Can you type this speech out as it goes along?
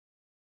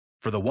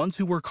For the ones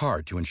who work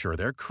hard to ensure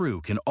their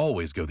crew can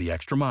always go the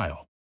extra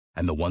mile,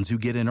 and the ones who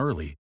get in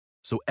early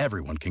so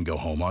everyone can go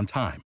home on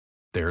time,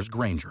 there's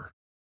Grainger,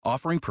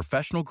 offering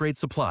professional-grade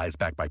supplies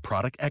backed by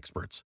product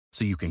experts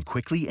so you can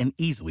quickly and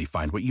easily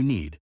find what you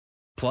need.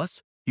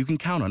 Plus, you can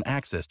count on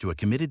access to a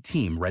committed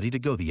team ready to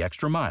go the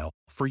extra mile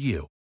for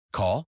you.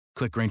 Call,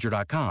 click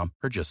Grainger.com,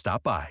 or just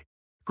stop by.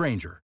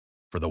 Grainger,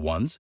 for the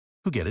ones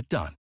who get it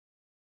done.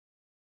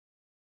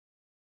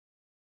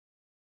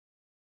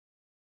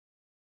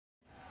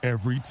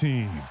 Every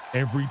team,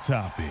 every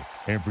topic,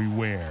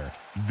 everywhere.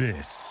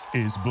 This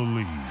is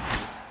Believe.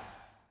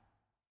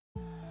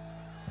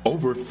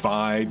 Over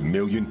 5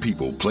 million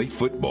people play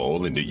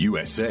football in the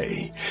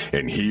USA,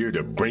 and here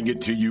to bring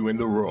it to you in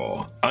the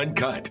raw,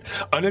 uncut,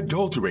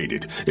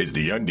 unadulterated is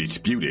the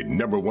undisputed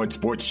 #1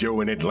 sports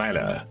show in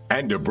Atlanta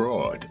and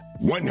abroad.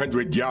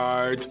 100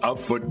 yards of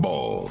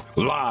football,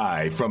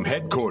 live from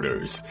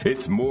headquarters.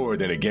 It's more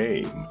than a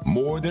game,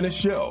 more than a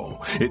show.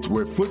 It's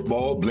where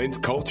football blends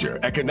culture,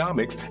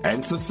 economics,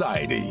 and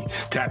society.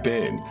 Tap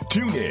in,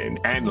 tune in,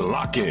 and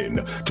lock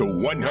in to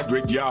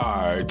 100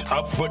 yards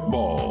of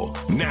football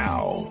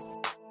now.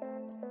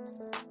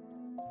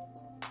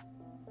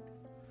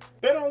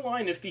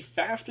 BetOnline is the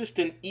fastest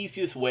and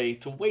easiest way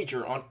to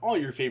wager on all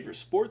your favorite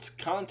sports,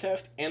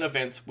 contests, and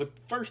events with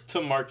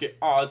first-to-market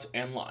odds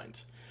and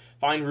lines.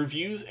 Find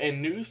reviews and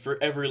news for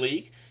every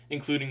league,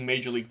 including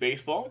Major League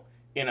Baseball,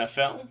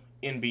 NFL,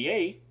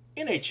 NBA,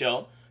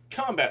 NHL,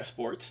 combat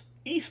sports,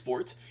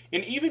 esports,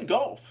 and even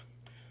golf.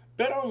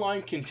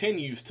 BetOnline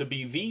continues to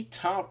be the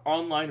top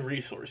online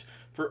resource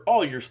for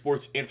all your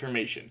sports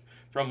information,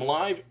 from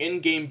live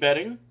in-game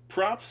betting,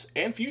 props,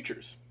 and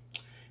futures.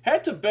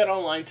 Head to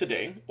BetOnline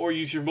today or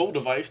use your mobile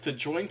device to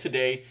join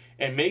today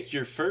and make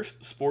your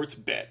first sports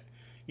bet.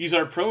 Use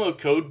our promo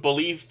code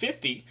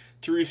BELIEVE50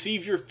 to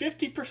receive your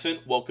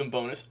 50% welcome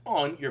bonus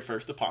on your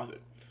first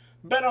deposit.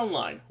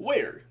 BetOnline,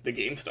 where the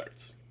game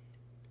starts.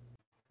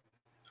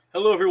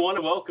 Hello everyone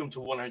and welcome to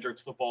 100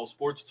 Football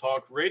Sports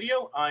Talk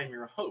Radio. I'm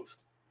your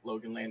host,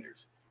 Logan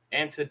Landers.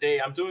 And today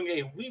I'm doing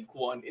a Week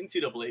 1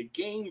 NCAA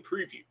game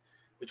preview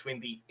between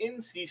the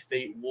NC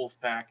State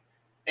Wolfpack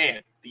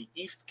and the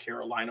East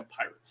Carolina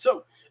Pirates.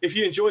 So if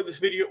you enjoyed this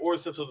video or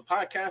this episode of the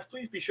podcast,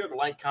 please be sure to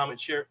like, comment,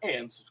 share,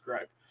 and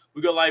subscribe.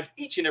 We go live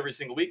each and every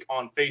single week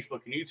on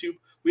Facebook and YouTube.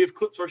 We have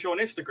clips of our show on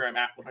Instagram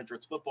at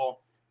 100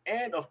 Football.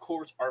 And, of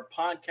course, our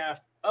podcast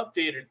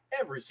updated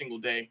every single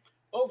day.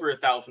 Over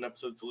 1,000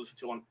 episodes to listen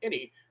to on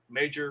any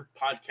major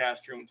podcast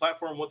streaming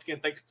platform. Once again,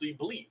 thanks to the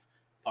Believe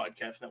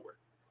Podcast Network.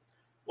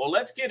 Well,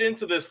 let's get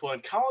into this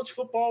one. College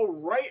football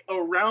right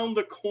around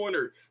the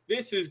corner.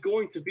 This is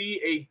going to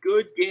be a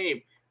good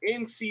game.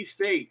 NC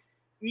State,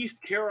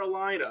 East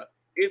Carolina.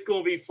 It's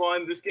going to be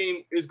fun. This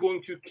game is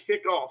going to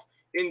kick off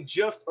in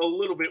just a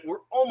little bit.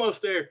 We're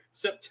almost there.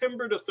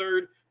 September the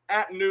 3rd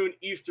at noon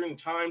Eastern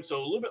time, so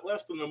a little bit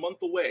less than a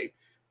month away.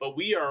 But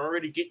we are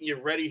already getting you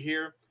ready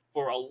here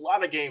for a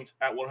lot of games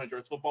at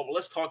 100 Football. But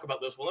let's talk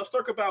about this one. Let's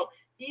talk about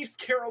East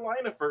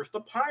Carolina first.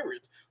 The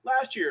Pirates,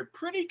 last year,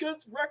 pretty good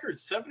record,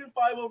 7-5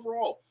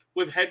 overall,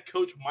 with head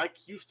coach Mike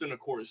Houston, of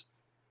course.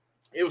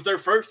 It was their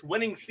first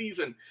winning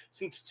season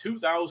since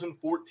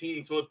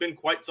 2014, so it's been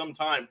quite some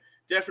time.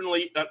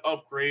 Definitely an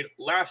upgrade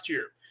last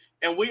year.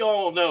 And we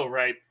all know,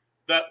 right,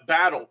 that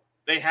battle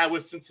they had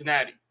with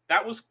Cincinnati.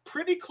 That was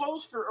pretty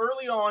close for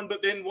early on,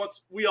 but then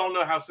once we all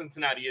know how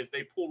Cincinnati is,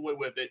 they pulled away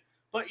with it.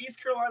 But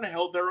East Carolina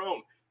held their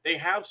own. They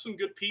have some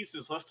good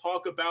pieces. Let's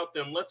talk about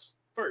them. Let's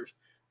first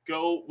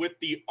go with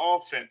the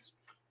offense.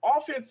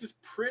 Offense is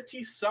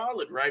pretty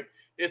solid, right?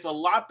 It's a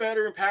lot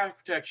better in pass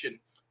protection.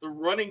 The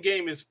running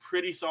game is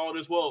pretty solid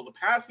as well. The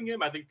passing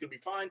game, I think, could be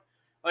fine.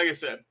 Like I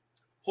said,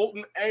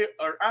 Holton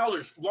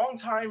Ahlers,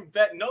 longtime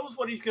vet, knows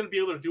what he's going to be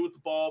able to do with the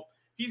ball.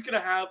 He's going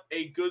to have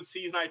a good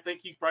season. I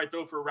think he can probably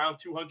throw for around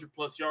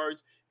 200-plus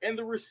yards. And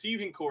the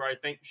receiving core, I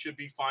think, should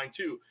be fine,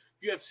 too.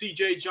 You have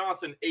C.J.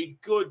 Johnson, a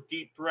good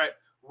deep threat.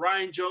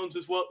 Ryan Jones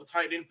as well at the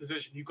tight end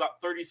position. He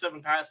got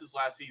 37 passes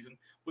last season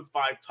with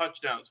 5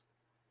 touchdowns.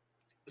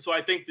 So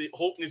I think that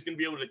Holton is going to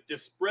be able to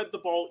just spread the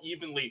ball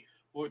evenly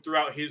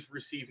throughout his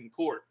receiving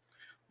core.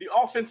 The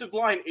offensive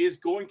line is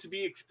going to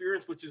be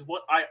experienced, which is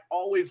what I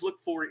always look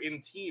for in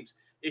teams.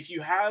 If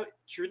you have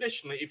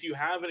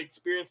an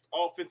experienced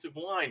offensive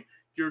line,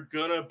 you're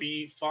going to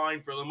be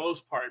fine for the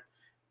most part.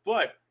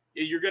 But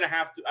you're going to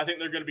have to, I think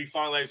they're going to be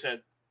fine. Like I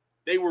said,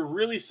 they were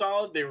really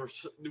solid. They were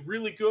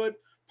really good.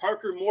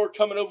 Parker Moore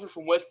coming over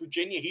from West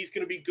Virginia. He's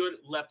going to be good at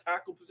left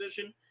tackle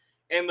position.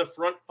 And the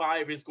front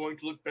five is going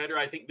to look better,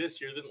 I think,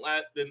 this year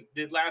than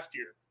did last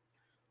year.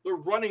 The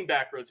running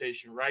back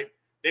rotation, right?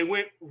 They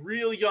went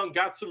real young,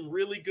 got some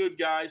really good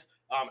guys.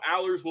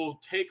 Ahlers will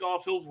take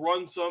off. He'll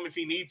run some if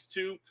he needs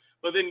to.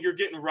 But then you're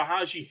getting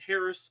Rahaji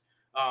Harris.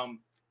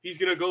 He's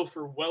going to go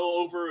for well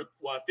over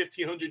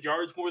 1,500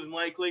 yards more than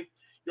likely.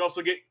 You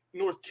also get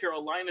North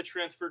Carolina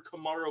transfer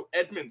Kamaro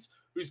Edmonds,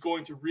 who's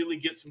going to really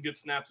get some good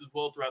snaps as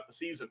well throughout the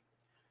season.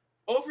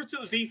 Over to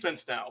the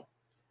defense now.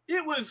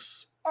 It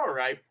was all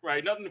right?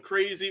 Nothing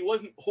crazy. It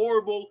wasn't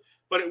horrible,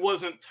 but it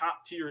wasn't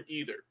top tier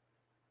either.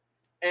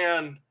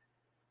 And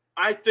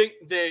I think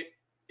that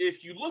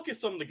if you look at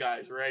some of the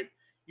guys, right,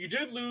 you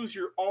did lose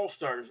your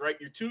all-stars, right?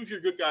 Your two of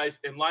your good guys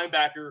and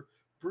linebacker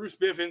Bruce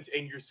Bivens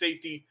and your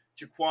safety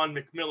Jaquan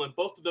McMillan.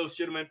 Both of those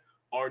gentlemen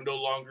are no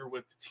longer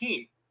with the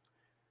team.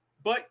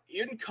 But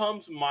in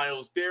comes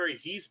Miles Berry.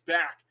 He's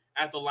back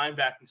at the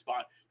linebacking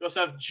spot. You also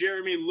have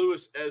Jeremy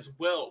Lewis as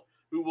well,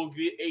 who will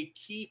be a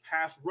key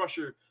pass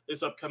rusher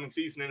this upcoming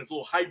season in his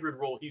little hybrid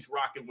role he's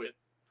rocking with.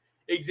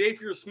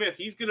 Xavier Smith,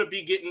 he's going to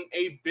be getting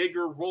a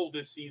bigger role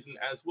this season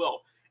as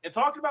well. And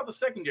talking about the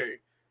secondary,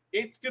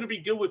 it's going to be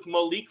good with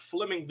Malik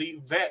Fleming, the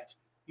vet.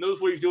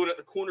 Knows what he's doing at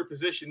the corner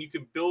position. You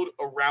can build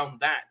around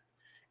that.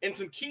 And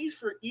some keys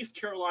for East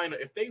Carolina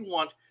if they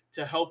want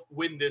to help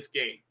win this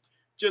game.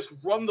 Just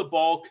run the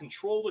ball,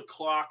 control the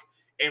clock,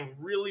 and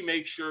really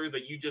make sure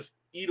that you just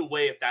eat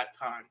away at that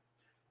time.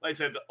 Like I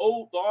said,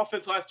 the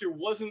offense last year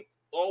wasn't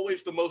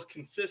always the most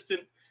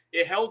consistent.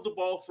 It held the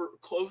ball for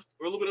close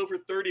or a little bit over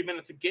 30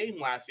 minutes a game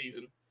last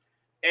season,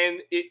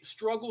 and it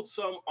struggled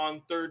some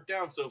on third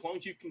down. So as long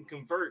as you can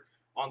convert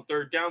on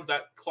third down,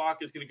 that clock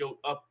is going to go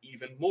up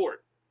even more.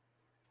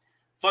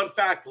 Fun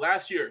fact,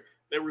 last year,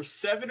 they were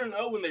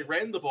 7-0 when they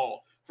ran the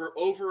ball for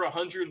over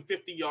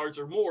 150 yards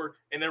or more,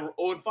 and they were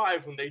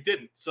 0-5 when they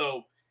didn't.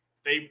 So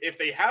if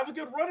they have a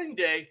good running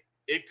day,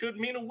 it could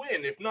mean a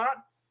win. If not,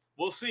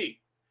 we'll see.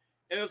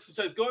 And it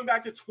says going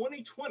back to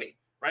 2020,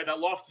 right, that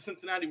loss to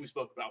Cincinnati we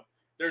spoke about,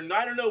 they're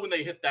 9-0 when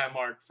they hit that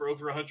mark for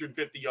over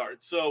 150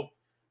 yards. So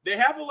they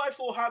have a nice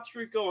little hot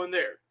streak going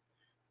there.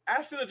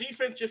 As for the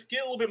defense, just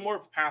get a little bit more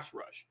of a pass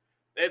rush.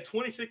 They had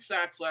 26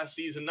 sacks last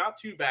season, not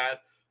too bad,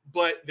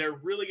 but they're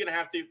really going to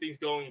have to get things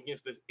going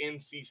against this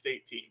NC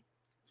State team.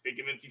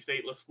 Speaking of NC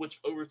State, let's switch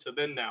over to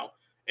them now,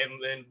 and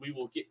then we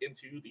will get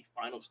into the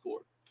final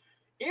score.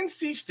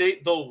 NC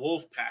State, the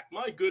Wolfpack.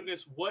 My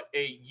goodness, what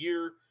a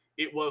year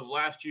it was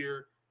last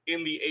year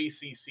in the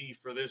ACC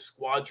for this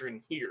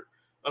squadron here.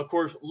 Of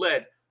course,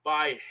 led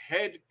by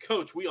head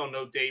coach, we all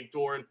know Dave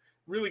Doeren.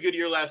 Really good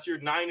year last year,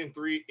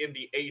 9-3 in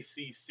the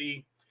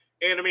ACC.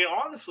 And, I mean,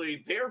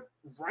 honestly, they're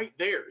right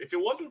there. If it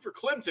wasn't for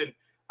Clemson,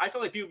 I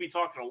feel like people would be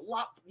talking a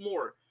lot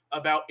more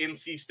about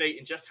NC State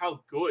and just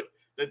how good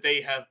that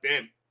they have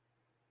been.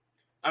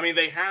 I mean,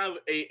 they have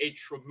a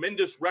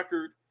tremendous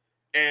record,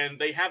 and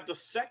they have the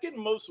second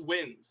most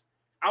wins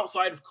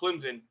outside of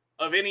Clemson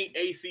of any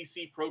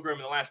ACC program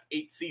in the last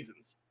 8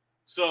 seasons.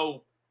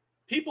 So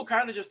people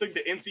kind of just think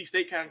that NC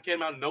State kind of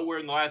came out of nowhere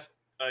in the last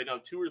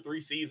 2 or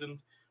 3 seasons.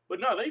 But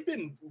no, they've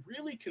been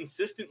really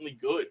consistently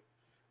good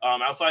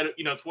outside of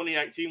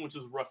 2019, which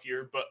was a rough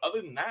year. But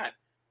other than that,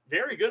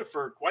 very good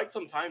for quite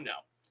some time now.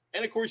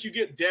 And, of course, you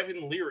get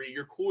Devin Leary,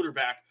 your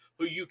quarterback,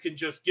 who you can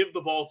just give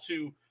the ball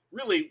to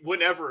really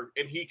whenever,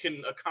 and he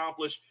can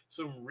accomplish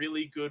some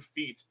really good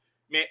feats.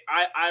 Man,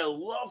 I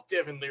love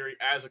Devin Leary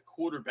as a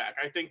quarterback.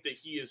 I think that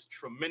he is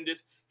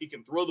tremendous. He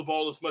can throw the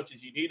ball as much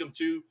as you need him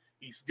to.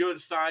 He's good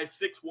size,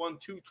 6'1",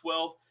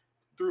 212,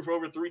 threw for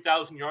over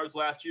 3,000 yards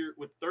last year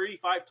with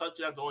 35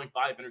 touchdowns, only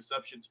 5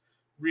 interceptions.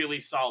 Really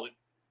solid.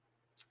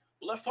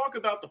 But let's talk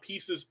about the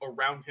pieces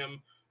around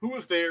him. Who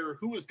was there?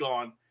 Who was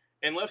gone?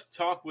 And let's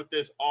talk with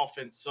this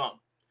offense some.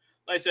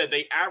 Like I said,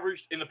 they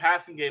averaged in the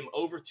passing game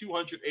over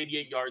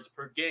 288 yards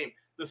per game,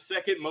 the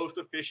second most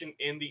efficient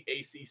in the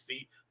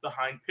ACC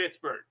behind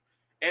Pittsburgh.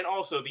 And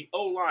also the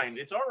O-line.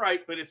 It's all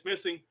right, but it's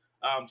missing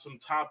some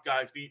top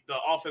guys, the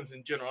offense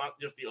in general, not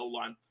just the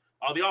O-line.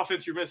 The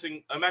offense, you're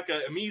missing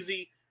Emeka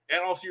Emezie,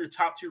 and also your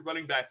top 2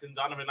 running backs in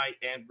Donovan Knight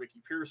and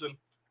Ricky Person.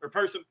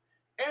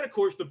 And, of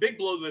course, the big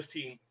blow to this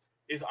team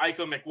is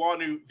Iko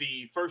Mekwonu,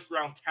 the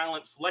first-round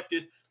talent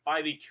selected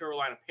by the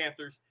Carolina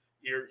Panthers.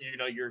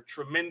 Your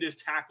tremendous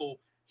tackle,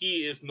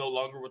 he is no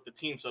longer with the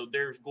team, so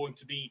there's going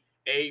to be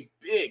a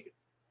big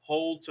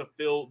hole to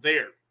fill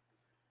there.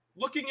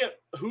 Looking at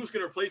who's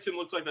going to replace him,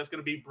 looks like that's going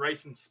to be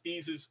Bryson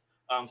Spees'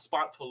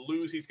 spot to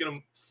lose. He's going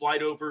to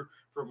slide over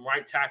from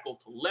right tackle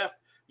to left.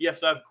 You have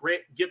to have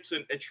Grant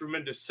Gibson, a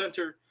tremendous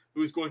center,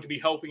 who's going to be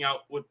helping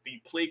out with the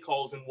play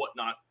calls and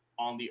whatnot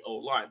on the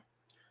O-line.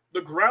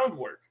 The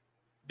groundwork,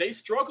 they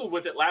struggled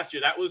with it last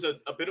year. That was a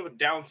bit of a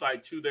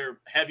downside to their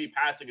heavy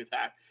passing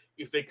attack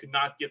if they could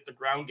not get the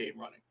ground game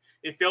running.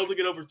 It failed to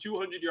get over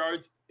 200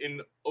 yards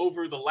in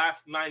over the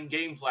last 9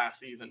 games last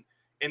season,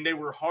 and they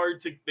were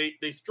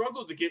they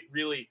struggled to get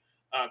really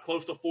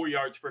close to 4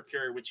 yards per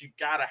carry, which you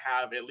got to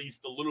have at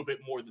least a little bit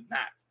more than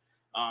that.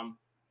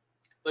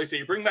 Like I say,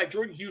 you bring back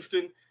Jordan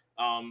Houston.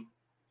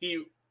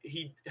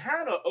 He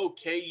had an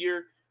okay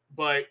year,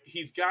 but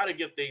he's got to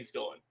get things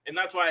going. And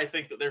that's why I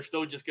think that they're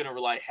still just going to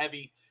rely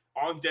heavy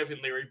on Devin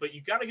Leary, but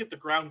you got to get the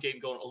ground game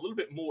going a little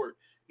bit more,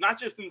 not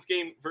just in this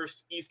game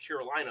versus East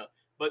Carolina,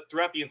 but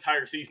throughout the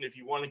entire season if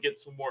you want to get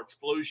some more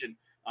explosion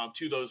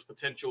to those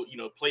potential,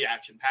 play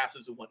action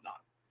passes and whatnot.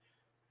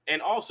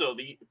 And also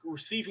the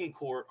receiving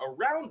core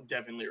around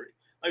Devin Leary.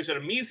 Like I said,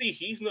 Emezie,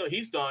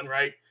 he's done,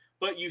 right?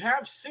 But you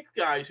have 6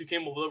 guys who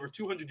came up with over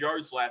 200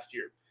 yards last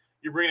year.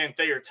 You're bringing in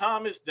Thayer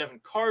Thomas,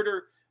 Devin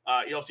Carter.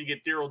 You also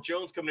get Daryl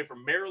Jones coming in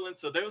from Maryland.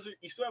 So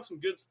you still have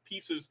some good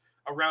pieces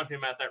around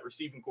him at that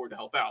receiving core to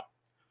help out.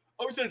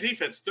 Over to the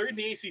defense, 3rd in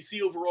the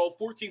ACC overall,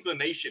 14th in the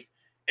nation,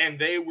 and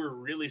they were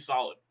really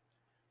solid.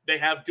 They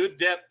have good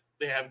depth.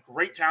 They have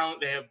great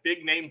talent. They have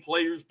big-name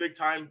players,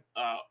 big-time,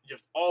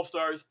 just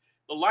all-stars.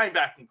 The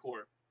linebacking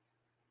core,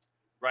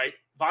 right?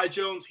 Vi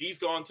Jones, he's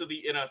gone to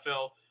the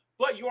NFL,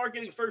 but you are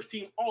getting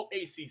first-team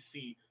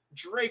All-ACC.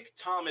 Drake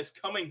Thomas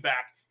coming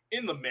back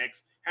in the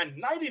mix, had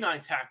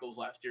 99 tackles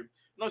last year.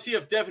 And also you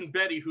have Devin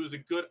Betty, who's a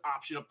good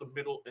option up the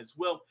middle as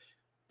well.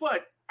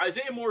 But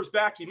Isaiah Moore is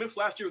back. He missed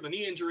last year with a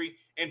knee injury.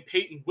 And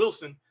Peyton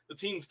Wilson, the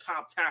team's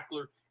top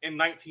tackler in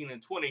 19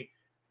 and 20.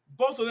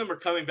 Both of them are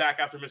coming back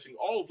after missing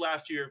all of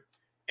last year.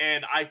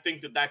 And I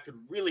think that could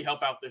really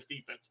help out this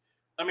defense.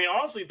 I mean,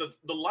 honestly, the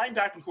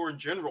linebacking core in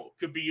general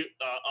could be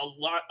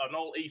an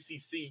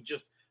all-ACC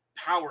just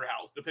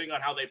powerhouse, depending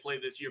on how they play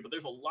this year. But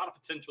there's a lot of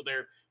potential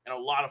there and a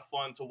lot of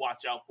fun to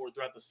watch out for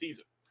throughout the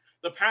season.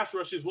 The pass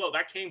rush as well,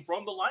 that came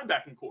from the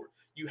linebacking core.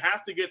 You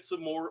have to get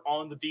some more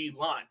on the D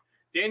line.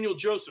 Daniel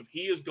Joseph,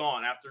 he is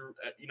gone after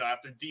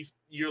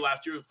year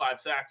last year with 5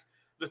 sacks.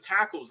 The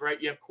tackles, right?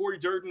 You have Corey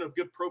Durden, a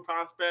good pro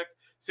prospect.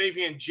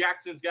 Savian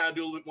Jackson's got to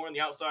do a little bit more on the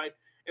outside.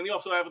 And they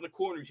also have in the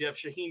corners, you have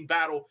Shaheen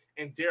Battle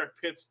and Derek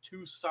Pitts,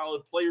 2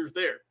 solid players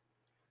there.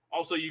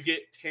 Also, you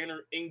get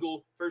Tanner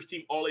Engel,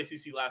 first-team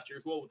All-ACC last year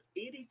as well, with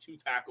 82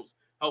 tackles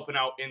helping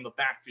out in the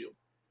backfield.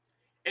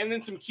 And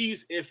then some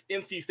keys if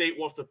NC State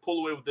wants to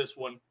pull away with this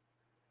one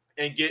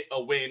and get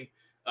a win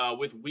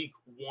with week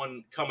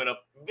 1 coming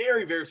up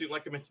very, very soon.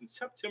 Like I mentioned,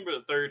 September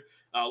the 3rd,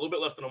 a little bit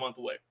less than a month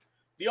away.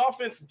 The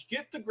offense,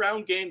 get the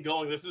ground game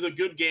going. This is a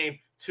good game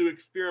to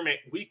experiment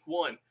week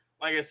 1.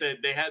 Like I said,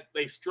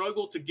 they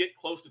struggled to get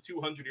close to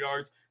 200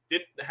 yards.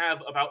 Did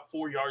have about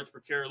 4 yards per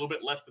carry, a little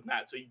bit less than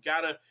that. So you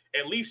got to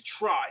at least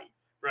try,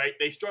 right?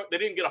 They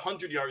didn't get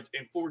 100 yards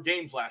in 4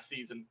 games last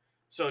season.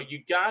 So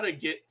you got to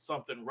get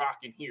something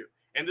rocking here.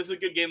 And this is a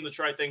good game to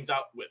try things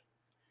out with.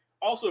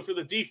 Also, for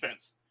the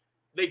defense,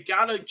 they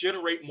got to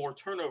generate more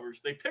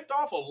turnovers. They picked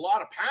off a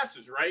lot of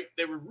passes, right?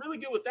 They were really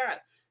good with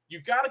that.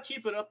 You got to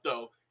keep it up,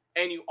 though.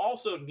 And you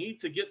also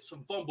need to get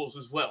some fumbles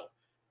as well.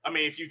 I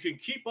mean, if you can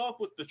keep up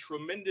with the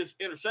tremendous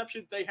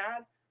interceptions they had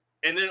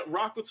and then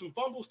rock with some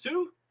fumbles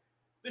too,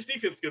 this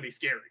defense is going to be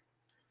scary.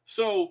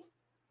 So,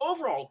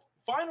 overall,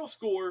 final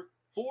score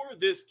for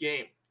this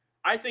game.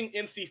 I think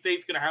NC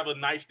State's going to have a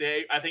nice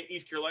day. I think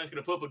East Carolina's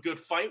going to put up a good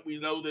fight. We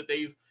know that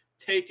they've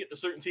taken to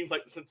certain teams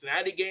like the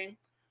Cincinnati game.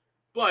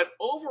 But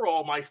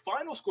overall, my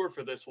final score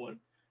for this one,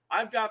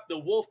 I've got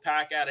the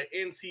Wolfpack out of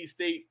NC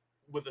State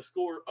with a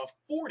score of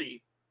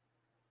 40.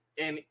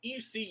 And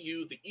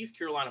ECU, the East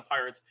Carolina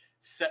Pirates,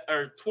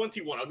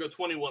 21. I'll go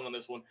 21 on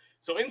this one.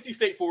 So NC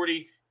State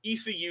 40,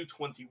 ECU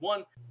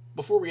 21.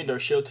 Before we end our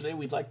show today,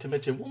 we'd like to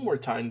mention one more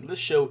time, this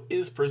show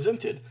is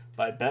presented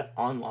by Bet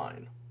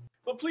Online.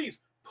 But please,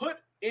 put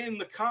in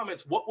the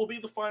comments what will be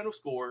the final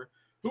score,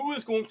 who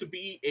is going to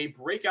be a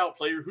breakout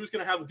player, who's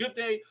going to have a good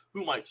day,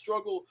 who might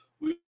struggle.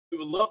 We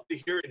would love to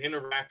hear and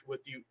interact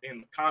with you in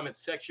the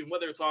comments section,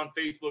 whether it's on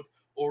Facebook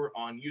or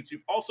on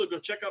YouTube. Also, go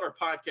check out our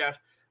podcast,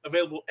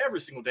 available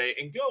every single day,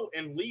 and go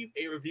and leave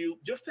a review.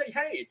 Just say,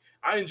 hey,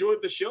 I enjoyed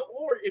the show.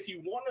 Or if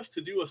you want us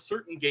to do a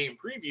certain game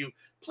preview,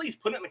 please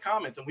put it in the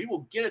comments and we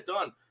will get it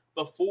done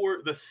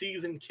before the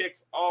season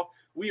kicks off.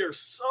 We are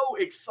so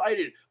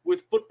excited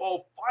with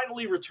football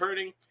finally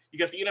returning. You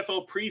got the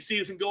NFL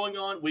preseason going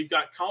on. We've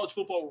got college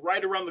football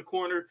right around the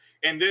corner.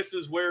 And this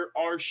is where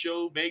our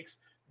show makes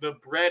the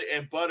bread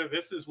and butter.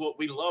 This is what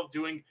we love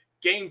doing.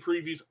 Game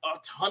previews, a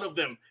ton of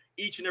them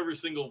each and every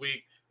single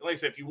week. And like I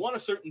said, if you want a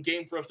certain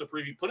game for us to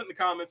preview, put it in the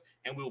comments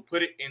and we will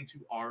put it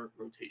into our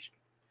rotation.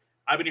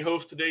 I've been your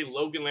host today,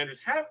 Logan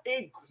Landers. Have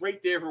a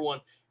great day,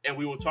 everyone. And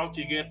we will talk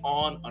to you again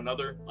on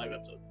another live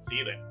episode. See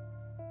you then.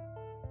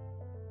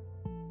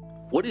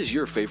 What is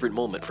your favorite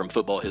moment from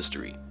football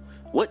history?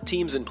 What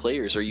teams and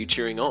players are you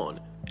cheering on?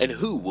 And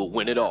who will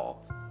win it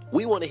all?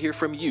 We want to hear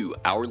from you,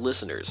 our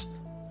listeners.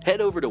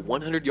 Head over to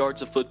 100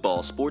 Yards of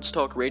Football Sports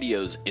Talk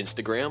Radio's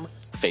Instagram,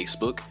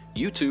 Facebook,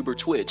 YouTube, or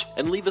Twitch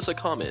and leave us a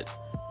comment.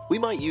 We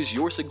might use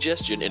your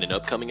suggestion in an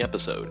upcoming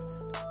episode.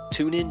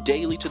 Tune in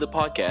daily to the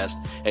podcast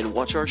and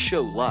watch our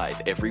show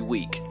live every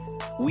week.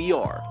 We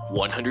are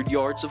 100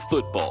 Yards of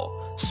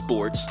Football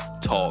Sports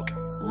Talk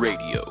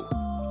Radio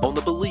on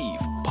the Believe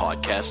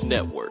Podcast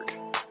Network.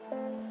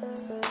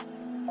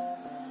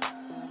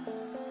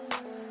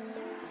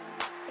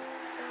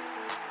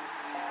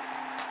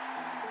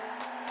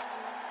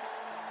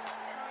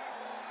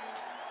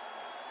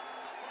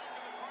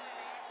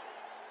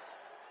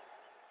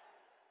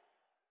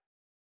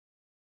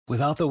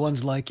 Without the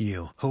ones like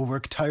you, who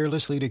work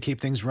tirelessly to keep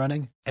things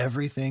running,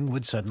 everything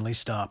would suddenly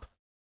stop.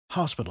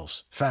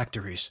 Hospitals,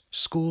 factories,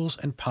 schools,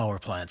 and power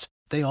plants,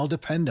 they all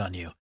depend on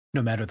you.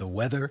 No matter the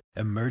weather,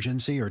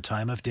 emergency, or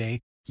time of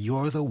day,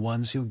 you're the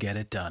ones who get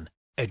it done.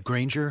 At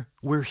Grainger,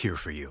 we're here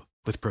for you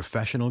with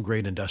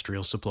professional-grade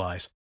industrial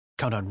supplies.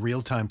 Count on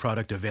real-time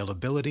product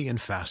availability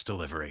and fast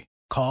delivery.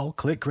 Call,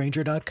 click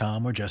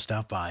Grainger.com, or just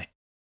stop by.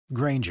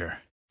 Grainger,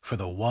 for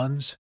the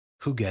ones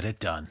who get it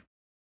done.